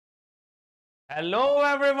Hello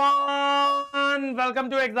everyone, welcome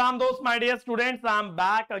to ExamDost, my dear students. I'm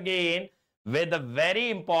back again with the very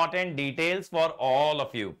important details for all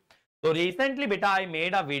of you. So recently beta I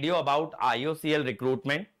made a video about IOCL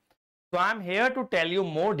recruitment. So I'm here to tell you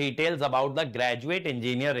more details about the graduate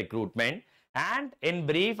engineer recruitment, and in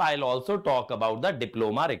brief I'll also talk about the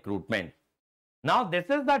diploma recruitment. Now this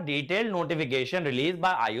is the detailed notification released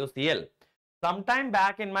by IOCL. Sometime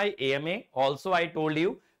back in my AMA also I told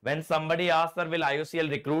you, when somebody asked, sir, will IOCL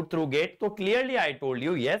recruit through GATE? So clearly I told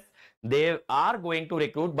you, yes, they are going to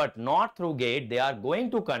recruit, but not through GATE. They are going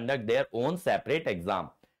to conduct their own separate exam.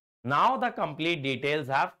 Now the complete details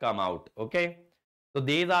have come out. Okay. So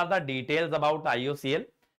these are the details about IOCL.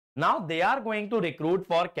 Now they are going to recruit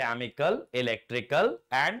for chemical, electrical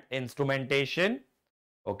and instrumentation.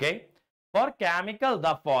 Okay. For chemical,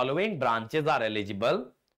 the following branches are eligible.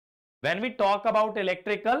 When we talk about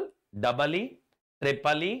electrical, EE,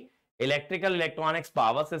 Triple E, electrical electronics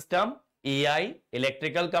power system, EI,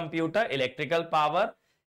 electrical computer, electrical power,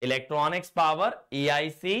 electronics power,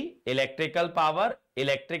 EIC, electrical power,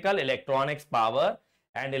 electrical electronics power,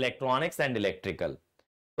 and electronics and electrical.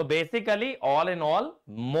 So basically, all in all,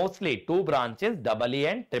 mostly two branches, EE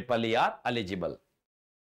and Triple E are eligible.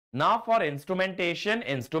 Now for instrumentation,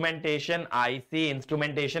 instrumentation IC,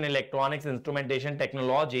 instrumentation electronics, instrumentation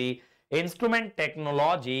technology, instrument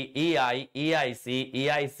technology, EI, EIC,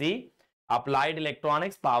 EIC, applied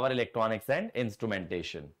electronics, power electronics and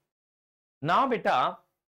instrumentation. Now beta,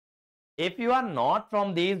 if you are not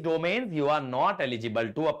from these domains, you are not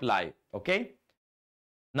eligible to apply. Okay.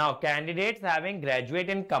 Now candidates having graduate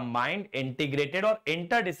in combined, integrated or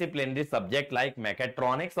interdisciplinary subject like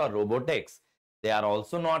mechatronics or robotics, they are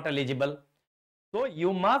also not eligible. So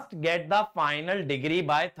you must get the final degree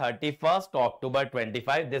by 31st October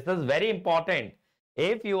 25. This is very important.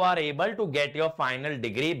 If you are able to get your final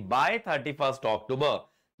degree by 31st October,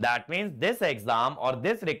 that means this exam or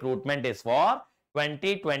this recruitment is for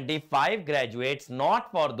 2025 graduates,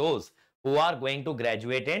 not for those who are going to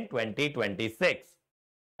graduate in 2026.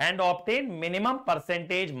 And obtain minimum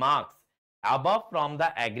percentage marks above from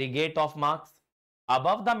the aggregate of marks.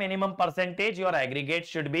 Above the minimum percentage, your aggregate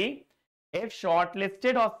should be, if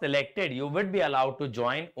shortlisted or selected, you would be allowed to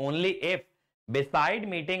join only if, beside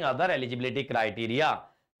meeting other eligibility criteria,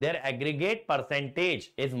 their aggregate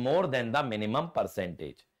percentage is more than the minimum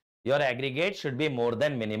percentage. Your aggregate should be more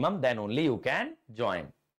than minimum, then only you can join.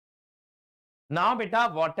 Now beta,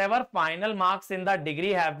 whatever final marks in the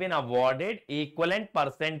degree have been awarded, equivalent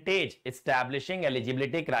percentage establishing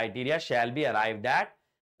eligibility criteria shall be arrived at,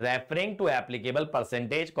 referring to applicable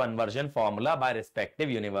percentage conversion formula by respective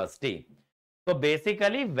university. So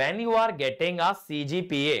basically, when you are getting a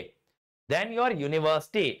CGPA, then your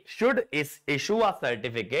university should issue a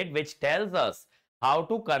certificate which tells us how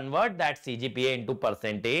to convert that CGPA into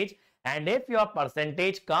percentage, and if your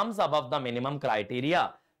percentage comes above the minimum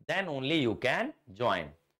criteria, then only you can join.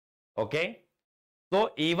 Okay.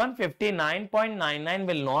 So even 59.99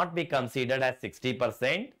 will not be considered as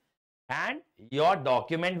 60%. And your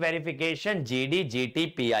document verification, GD,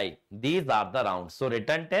 GT, PI, these are the rounds. So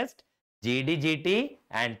written test, GD, GT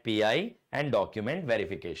and PI and document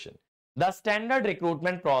verification. The standard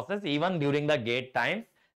recruitment process, even during the GATE times,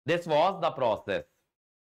 this was the process.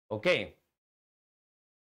 Okay.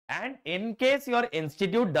 And in case your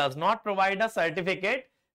institute does not provide a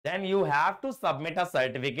certificate, then you have to submit a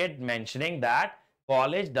certificate mentioning that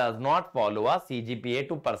college does not follow a CGPA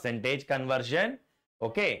to percentage conversion.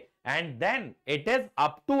 Okay. And then it is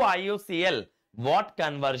up to IOCL what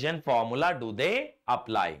conversion formula do they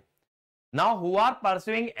apply. Now who are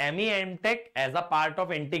pursuing ME MTech as a part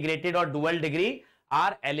of integrated or dual degree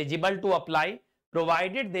are eligible to apply,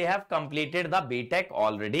 provided they have completed the BTech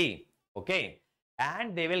already. Okay.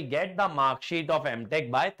 And they will get the mark sheet of MTech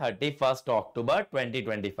by 31st October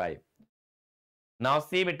 2025. Now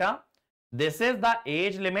see beta, this is the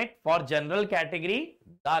age limit for general category,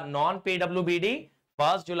 the non-PWBD.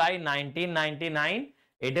 1st July 1999,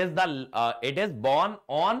 it is born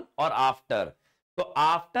on or after. So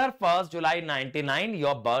after 1st July 99,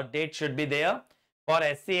 your birth date should be there. For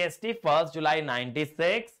SC ST, 1st July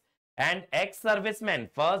 96, and ex-servicemen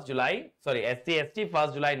SC ST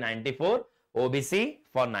 1st July 94, OBC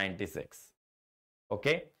for 96.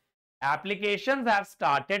 Okay. Applications have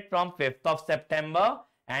started from 5th of September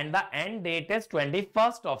and the end date is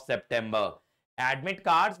 21st of September. Admit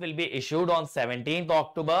cards will be issued on 17th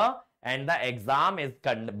October and the exam is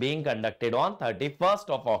being conducted on 31st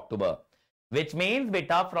of October. Which means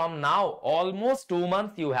beta, from now almost 2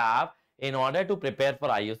 months you have in order to prepare for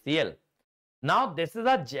IOCL. Now this is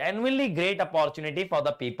a genuinely great opportunity for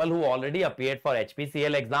the people who already appeared for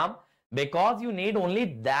HPCL exam. because you need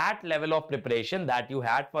only that level of preparation that you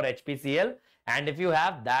had for HPCL. And if you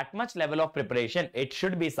have that much level of preparation, it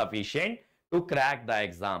should be sufficient to crack the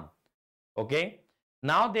exam. Okay.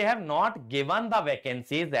 Now they have not given the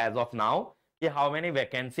vacancies as of now. How many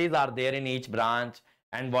vacancies are there in each branch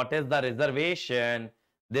and what is the reservation.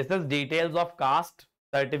 This is details of caste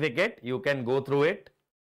certificate. You can go through it.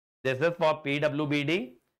 This is for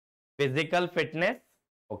PWBD, physical fitness.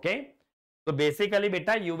 Okay. So basically,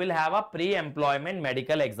 beta, you will have a pre-employment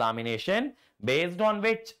medical examination based on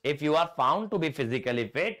which if you are found to be physically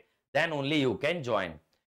fit, then only you can join.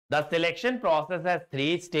 The selection process has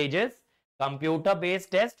 3 stages. Computer-based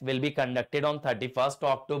test will be conducted on 31st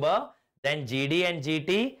October, then GD and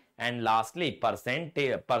GT, and lastly,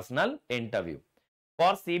 personal interview.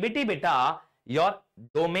 For CBT, beta, your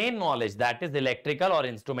domain knowledge, that is electrical or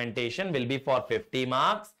instrumentation, will be for 50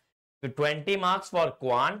 marks. 20 marks for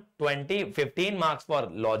quant, 15 marks for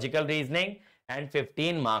logical reasoning, and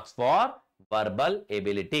 15 marks for verbal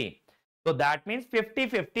ability. So that means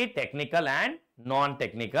 50-50 technical and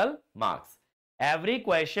non-technical marks. Every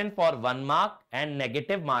question for 1 mark and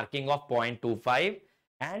negative marking of 0.25,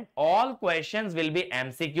 and all questions will be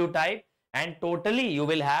MCQ type, and totally you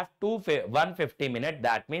will have 150 minutes,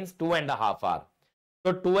 that means 2.5 hours.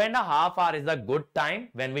 So 2.5 hours is a good time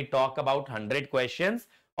when we talk about 100 questions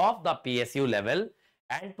of the PSU level,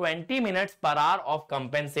 and 20 minutes per hour of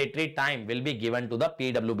compensatory time will be given to the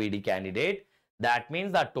PWBD candidate. That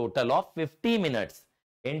means a total of 50 minutes.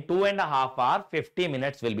 In 2.5 hours, 50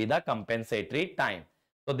 minutes will be the compensatory time.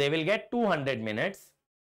 So they will get 200 minutes.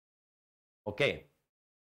 Okay.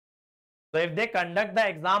 So if they conduct the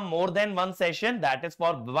exam more than 1 session, that is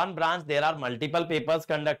for 1 branch, there are multiple papers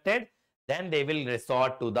conducted, then they will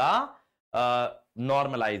resort to the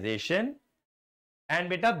normalization. And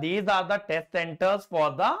beta, these are the test centers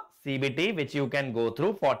for the CBT which you can go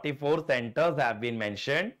through. 44 centers have been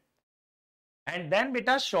mentioned. And then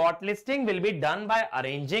beta, shortlisting will be done by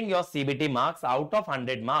arranging your CBT marks out of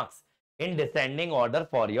 100 marks in descending order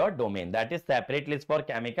for your domain. That is separate list for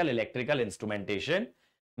chemical, electrical, instrumentation.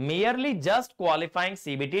 Merely just qualifying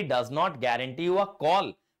CBT does not guarantee you a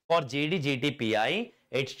call for GD, GT, PI.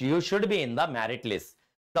 You should be in the merit list.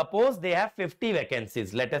 Suppose they have 50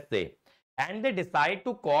 vacancies, let us say, and they decide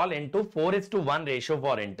to call into 4:1 ratio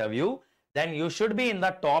for interview, then you should be in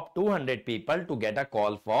the top 200 people to get a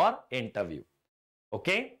call for interview.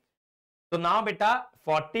 Okay. So now beta,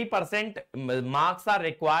 40% marks are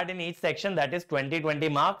required in each section, that is 20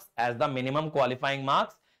 marks as the minimum qualifying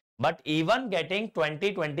marks. But even getting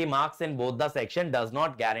 20 marks in both the section does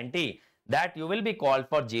not guarantee that you will be called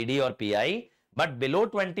for GD or PI. But below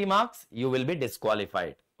 20 marks, you will be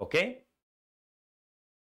disqualified. Okay.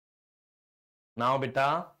 Now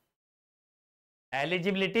beta,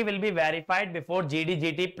 eligibility will be verified before GD,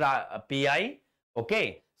 GT, PI.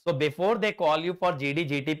 Okay. So before they call you for GD,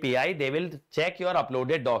 GT, PI, they will check your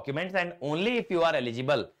uploaded documents, and only if you are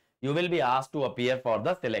eligible, you will be asked to appear for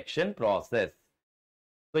the selection process.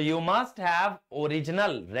 So you must have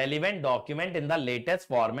original relevant document in the latest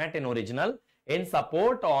format in original in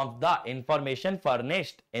support of the information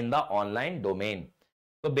furnished in the online domain.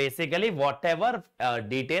 So basically whatever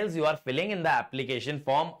details you are filling in the application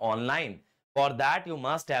form online, for that you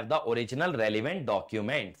must have the original relevant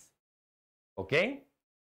documents. Okay.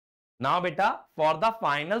 Now beta, for the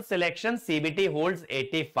final selection, CBT holds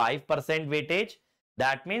 85% weightage.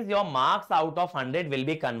 That means your marks out of 100 will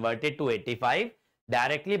be converted to 85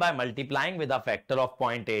 directly by multiplying with a factor of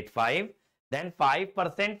 0.85. Then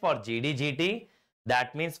 5% for GD, GT.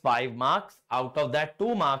 That means 5 marks. Out of that,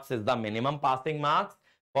 2 marks is the minimum passing marks.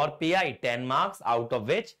 For PI, 10 marks, out of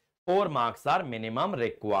which 4 marks are minimum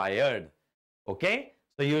required. Okay.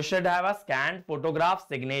 So you should have a scanned photograph,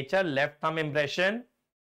 signature, left thumb impression.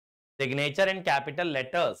 Signature in capital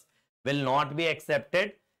letters will not be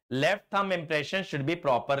accepted. Left thumb impression should be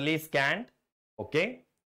properly scanned. Okay.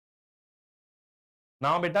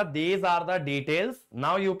 Now beta, these are the details.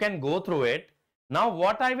 Now you can go through it. Now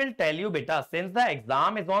what I will tell you beta, since the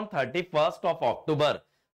exam is on 31st of October,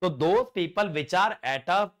 so those people which are at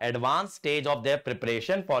a advanced stage of their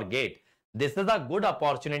preparation for GATE, this is a good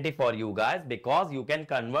opportunity for you guys, because you can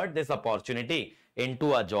convert this opportunity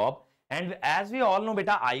into a job. And as we all know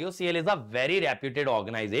beta, IOCL is a very reputed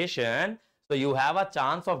organization. So you have a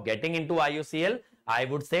chance of getting into IOCL. I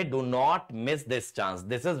would say do not miss this chance.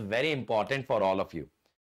 This is very important for all of you.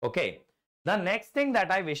 Okay. The next thing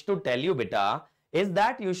that I wish to tell you beta is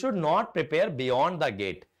that you should not prepare beyond the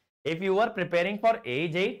GATE. If you are preparing for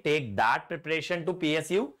AJ, take that preparation to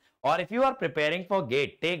PSU. Or if you are preparing for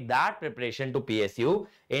GATE, take that preparation to PSU.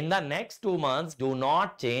 In the next 2 months, do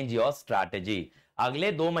not change your strategy.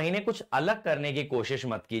 अगले 2 महीने कुछ अलग करने की कोशिश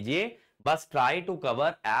मत कीजिए, बस try to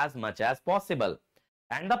cover as much as possible.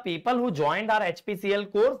 And the people who joined our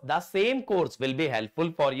HPCL course, the same course will be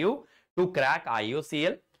helpful for you to crack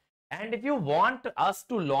IOCL. And if you want us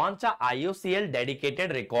to launch a IOCL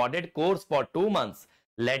dedicated recorded course for 2 months,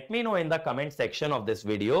 let me know in the comment section of this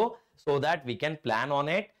video so that we can plan on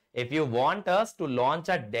it. If you want us to launch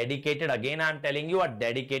a dedicated, again I am telling you, a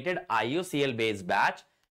dedicated IOCL based batch,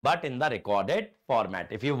 but in the recorded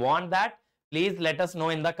format. If you want that, please let us know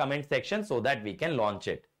in the comment section so that we can launch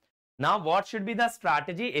it. Now, what should be the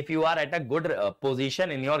strategy if you are at a good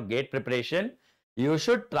position in your GATE preparation? You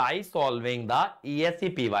should try solving the ESE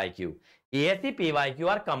PYQ. ESE PYQ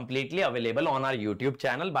are completely available on our YouTube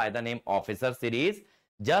channel by the name Officer Series.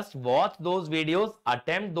 Just watch those videos,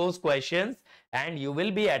 attempt those questions, and you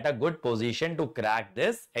will be at a good position to crack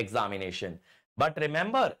this examination. But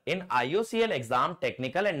remember, in IOCL exam,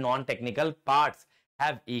 technical and non-technical parts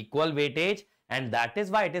have equal weightage, and that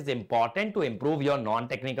is why it is important to improve your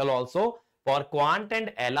non-technical also. For Quant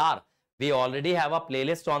and LR, we already have a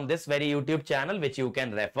playlist on this very YouTube channel which you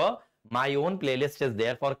can refer. My own playlist is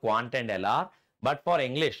there for Quant and LR, but for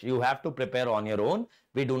English, you have to prepare on your own.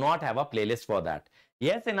 We do not have a playlist for that.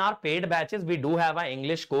 Yes, in our paid batches, we do have an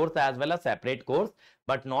English course as well as separate course,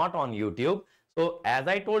 but not on YouTube. So as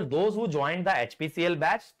I told, those who joined the HPCL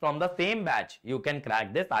batch, from the same batch, you can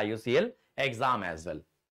crack this IOCL exam as well.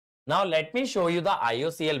 Now let me show you the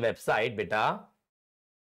IOCL website, beta.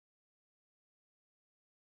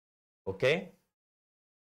 Okay.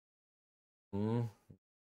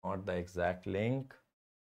 Not the exact link.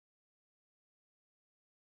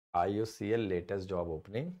 IOCL latest job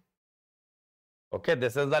opening. Okay,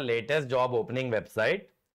 this is the latest job opening website.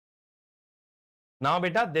 Now,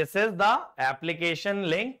 beta, this is the application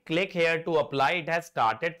link. Click here to apply. It has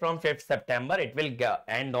started from 5th September. It will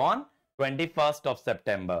end on 21st of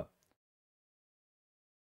September.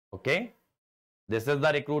 Okay, this is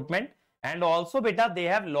the recruitment. And also, beta, they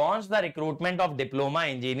have launched the recruitment of diploma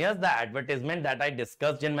engineers, the advertisement that I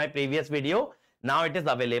discussed in my previous video. Now it is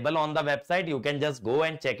available on the website. You can just go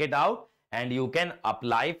and check it out, and you can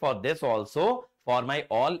apply for this also for my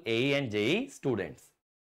all AE and JE students.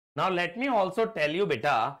 Now let me also tell you,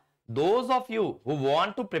 beta, those of you who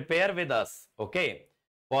want to prepare with us, okay,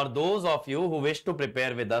 for those of you who wish to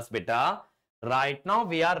prepare with us, beta, right now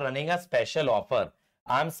we are running a special offer.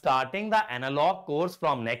 I'm starting the analog course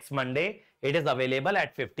from next Monday. It is available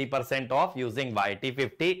at 50% off using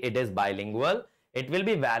YT50. It is bilingual. It will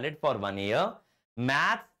be valid for 1 year.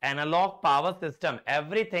 Maths, analog, power system,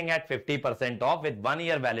 everything at 50% off with 1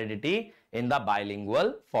 year validity in the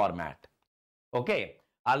bilingual format. Okay.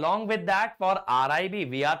 Along with that, for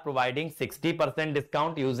RIB, we are providing 60%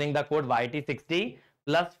 discount using the code YT60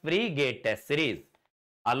 plus free GATE test series.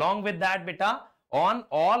 Along with that, beta, on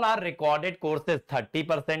all our recorded courses,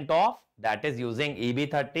 30% off, that is using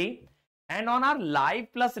EB30. And on our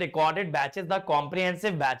live plus recorded batches, the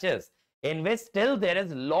comprehensive batches, in which still there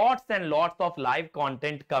is lots and lots of live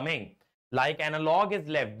content coming. Like analog is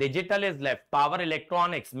left, digital is left, power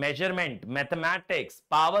electronics, measurement, mathematics,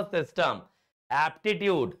 power system,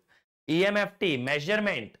 aptitude, EMFT,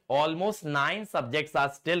 measurement. Almost 9 subjects are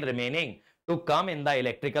still remaining to come in the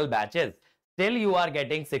electrical batches. Still you are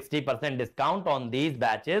getting 60% discount on these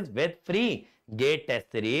batches with free GATE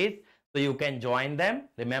test series. So you can join them.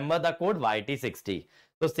 Remember the code YT60.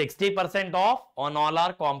 So 60% off on all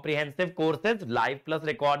our comprehensive courses, live plus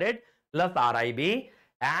recorded plus RIB,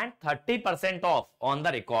 and 30% off on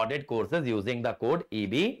the recorded courses using the code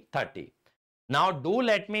EB30. Now do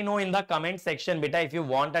let me know in the comment section, beta, if you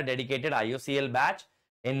want a dedicated IOCL batch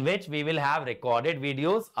in which we will have recorded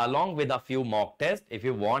videos along with a few mock tests. If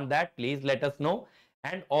you want that, please let us know.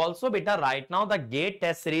 And also, beta, right now the GATE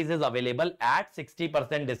test series is available at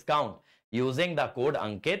 60% discount using the code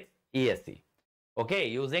Ankit ESE. Okay,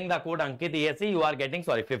 using the code Ankit ESE, you are getting,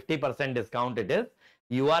 50% discount it is.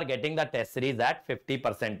 You are getting the test series at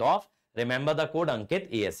 50% off. Remember the code Ankit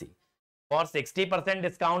ESE. For 60%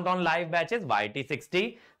 discount on live batches,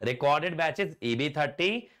 YT60, recorded batches,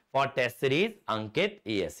 EB30, for test series, Ankit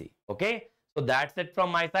ESE. Okay, so that's it from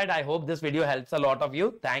my side. I hope this video helps a lot of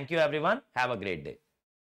you. Thank you everyone. Have a great day.